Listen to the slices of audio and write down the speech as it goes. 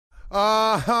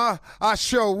I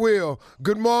sure will.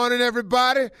 Good morning,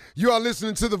 everybody. You are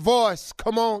listening to The Voice.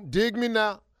 Come on, dig me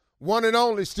now. One and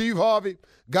only Steve Harvey.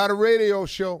 Got a radio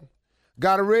show.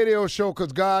 Got a radio show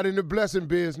because God in the blessing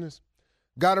business.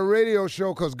 Got a radio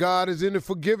show because God is in the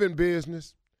forgiving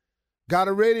business. Got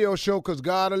a radio show because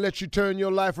God will let you turn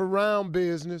your life around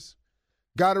business.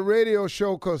 Got a radio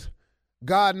show because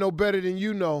God know better than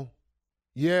you know.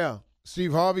 Yeah,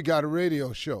 Steve Harvey got a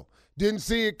radio show. Didn't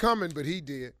see it coming, but he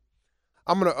did.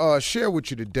 I'm going to share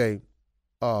with you today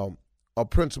a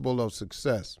principle of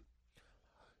success.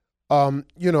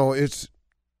 It's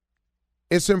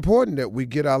important that we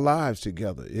get our lives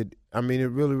together. It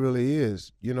really, really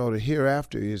is. You know, the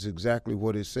hereafter is exactly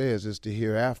what it says. It's the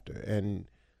hereafter. And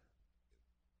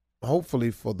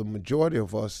hopefully for the majority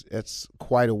of us, it's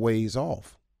quite a ways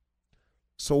off.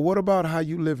 So what about how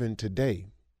you living today?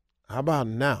 How about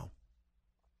now?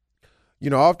 You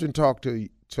know, I often talk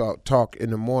in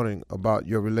the morning about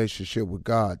your relationship with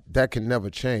God. That can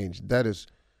never change. That is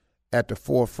at the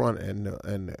forefront and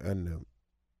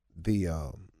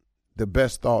the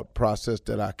best thought process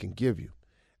that I can give you.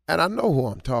 And I know who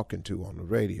I'm talking to on the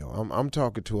radio. I'm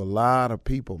talking to a lot of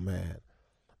people, man,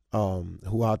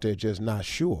 who out there just not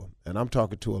sure. And I'm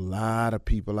talking to a lot of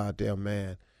people out there,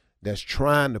 man, that's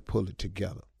trying to pull it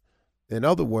together. In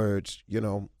other words, you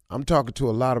know, I'm talking to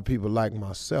a lot of people like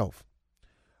myself.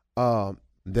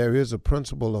 There is a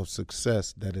principle of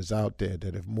success that is out there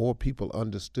that if more people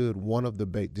understood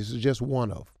this is just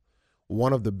one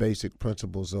of the basic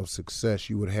principles of success,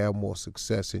 you would have more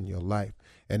success in your life.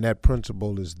 And that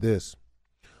principle is this: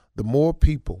 the more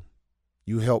people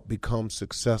you help become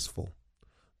successful,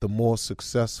 the more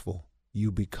successful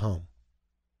you become.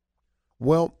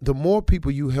 Well, the more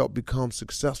people you help become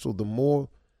successful, the more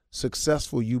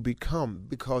successful you become,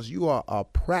 because you are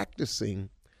practicing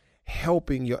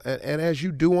helping and as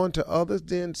you do unto others,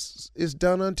 then it's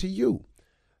done unto you.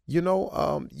 You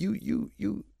know,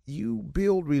 you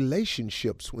build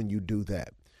relationships when you do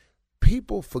that.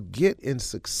 People forget in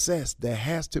success there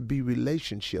has to be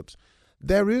relationships.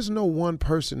 There is no one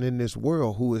person in this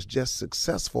world who is just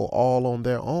successful all on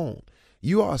their own.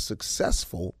 You are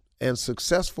successful, and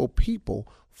successful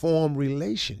people form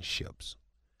relationships.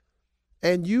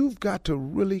 And you've got to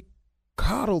really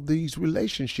coddle these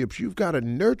relationships. You've got to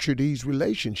nurture these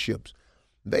relationships.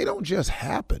 They don't just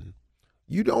happen.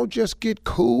 You don't just get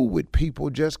cool with people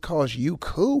just because you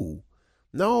cool.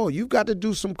 No, you've got to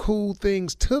do some cool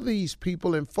things to these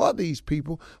people and for these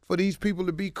people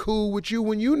to be cool with you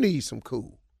when you need some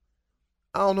cool.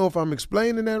 I don't know if I'm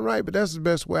explaining that right, but that's the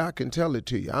best way I can tell it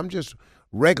to you. I'm just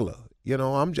regular. You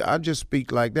know, I just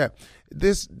speak like that.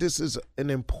 This is an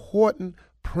important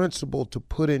principle to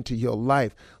put into your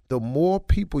life. The more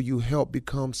people you help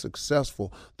become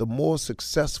successful, the more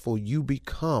successful you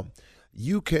become.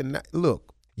 You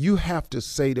have to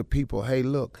say to people, hey,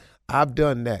 look, I've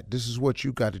done that. This is what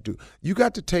you got to do. You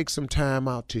got to take some time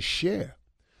out to share.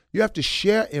 You have to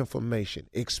share information,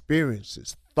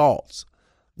 experiences, thoughts.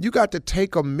 You got to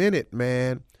take a minute,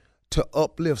 man, to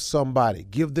uplift somebody.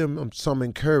 Give them some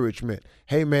encouragement.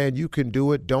 Hey, man, you can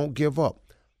do it. Don't give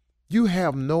up. You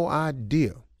have no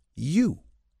idea. You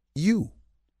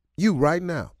right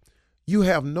now, you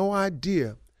have no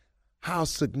idea how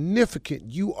significant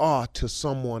you are to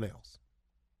someone else.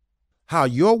 How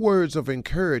your words of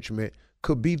encouragement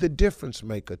could be the difference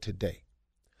maker today.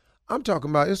 I'm talking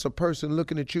about it's a person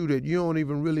looking at you that you don't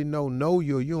even really know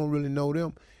you don't really know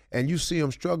them, and you see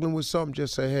them struggling with something,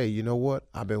 just say, hey, you know what?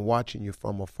 I've been watching you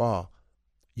from afar.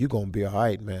 You're going to be all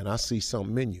right, man. I see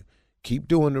something in you. Keep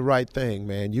doing the right thing,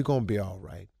 man. You're going to be all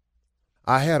right.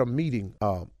 I had a meeting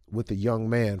with a young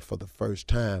man for the first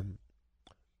time,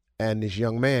 and this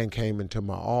young man came into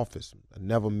my office. I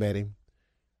never met him.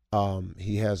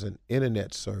 He has an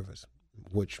internet service,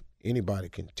 which anybody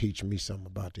can teach me something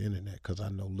about the internet because I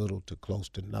know little to close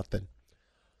to nothing.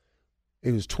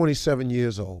 He was 27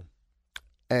 years old,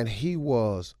 and he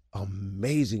was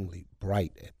amazingly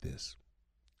bright at this.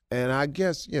 And I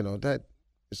guess, you know, that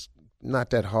it's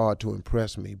not that hard to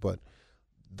impress me, but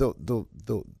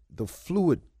the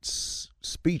fluid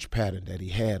speech pattern that he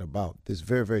had about this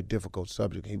very, very difficult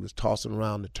subject, he was tossing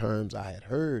around the terms I had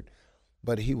heard,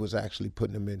 but he was actually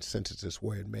putting them in sentences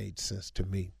where it made sense to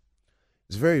me.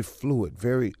 It's very fluid,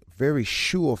 very, very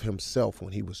sure of himself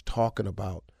when he was talking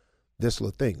about this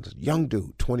little thing. Young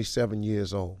dude, 27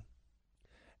 years old.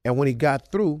 And when he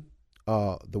got through,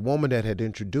 the woman that had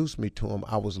introduced me to him,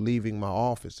 I was leaving my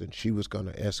office and she was going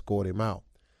to escort him out.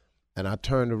 And I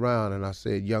turned around and I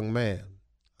said, young man,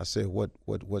 I said,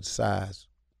 what size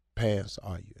pants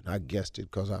are you? And I guessed it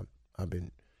because I've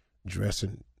been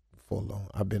dressing for long.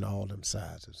 I've been all them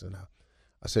sizes. And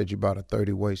I said, you bought a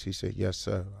 30 waist? He said, yes,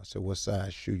 sir. I said, what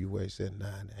size shoe you wear? He said,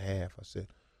 9.5. I said,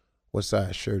 what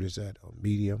size shirt is that? A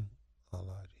medium?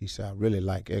 He said, I really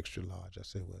like extra large. I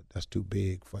said, well, that's too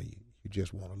big for you. You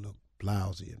just want to look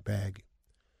blousy and baggy.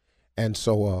 And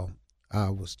so I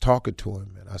was talking to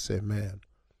him, and I said, man,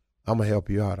 I'm going to help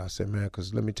you out. I said, man,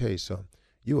 because let me tell you something.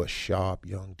 You a sharp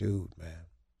young dude, man.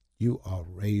 You are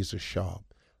razor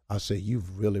sharp. I said,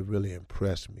 you've really, really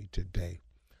impressed me today.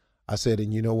 I said,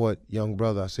 and you know what, young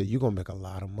brother? I said, you're going to make a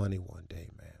lot of money one day,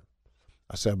 man.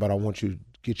 I said, but I want you to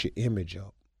get your image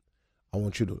up. I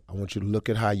want you to look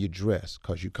at how you dress,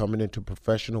 because you're coming into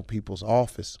professional people's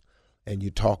office and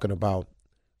you're talking about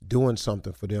doing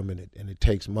something for them, and it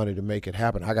takes money to make it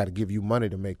happen. I got to give you money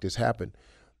to make this happen.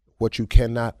 What you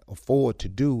cannot afford to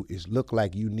do is look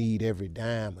like you need every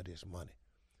dime of this money.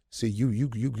 See, you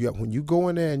when you go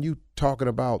in there and you talking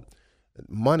about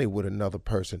money with another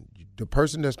person, the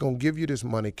person that's going to give you this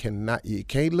money it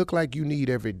can't look like you need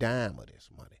every dime of this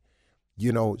money.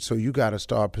 You know, so you got to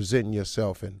start presenting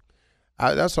yourself. And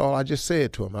that's all I just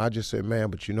said to him. I just said, man,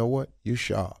 but you know what? You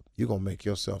sharp. You're going to make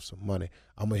yourself some money.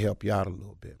 I'm going to help you out a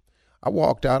little bit. I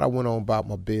walked out. I went on about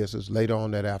my business. Later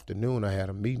on that afternoon, I had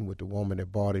a meeting with the woman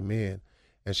that brought him in.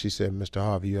 And she said, Mr.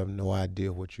 Harvey, you have no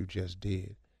idea what you just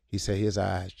did. He said his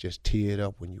eyes just teared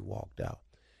up when you walked out.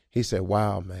 He said,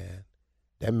 wow, man,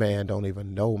 that man don't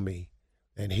even know me.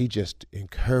 And he just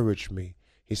encouraged me.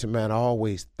 He said, man, I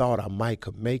always thought I might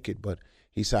could make it, but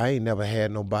he said, I ain't never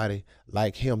had nobody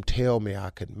like him tell me I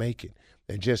could make it.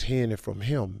 And just hearing it from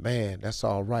him, man, that's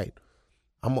all right.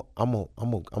 I'm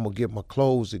gonna get my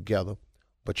clothes together,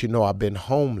 but you know, I've been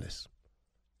homeless.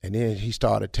 And then he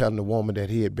started telling the woman that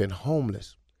he had been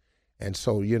homeless. And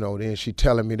so, you know, then she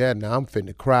telling me that. Now I'm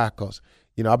finna cry, because,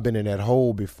 you know, I've been in that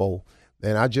hole before.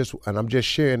 And I'm just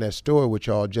sharing that story with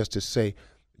y'all just to say,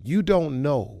 you don't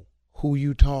know who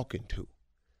you talking to.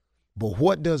 But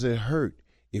what does it hurt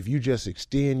if you just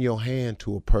extend your hand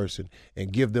to a person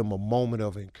and give them a moment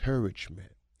of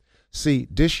encouragement? See,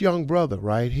 this young brother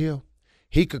right here,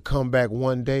 he could come back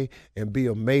one day and be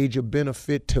a major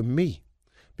benefit to me,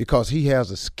 because he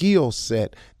has a skill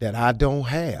set that I don't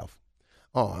have.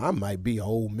 Oh, I might be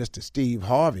old Mr. Steve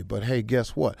Harvey, but hey,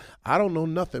 guess what? I don't know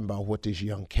nothing about what this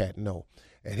young cat know.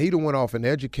 And he done went off and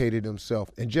educated himself.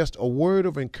 And just a word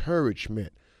of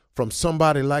encouragement from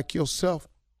somebody like yourself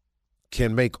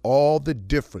can make all the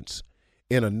difference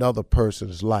in another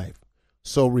person's life.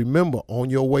 So remember, on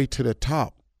your way to the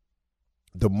top,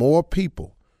 the more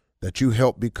people that you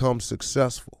help become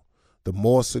successful, the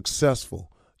more successful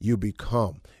you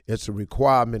become. It's a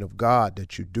requirement of God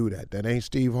that you do that. That ain't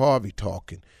Steve Harvey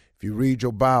talking. If you read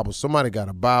your Bible, somebody got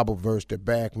a Bible verse that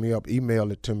back me up,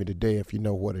 email it to me today if you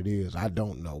know what it is. I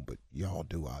don't know, but y'all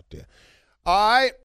do out there. All right.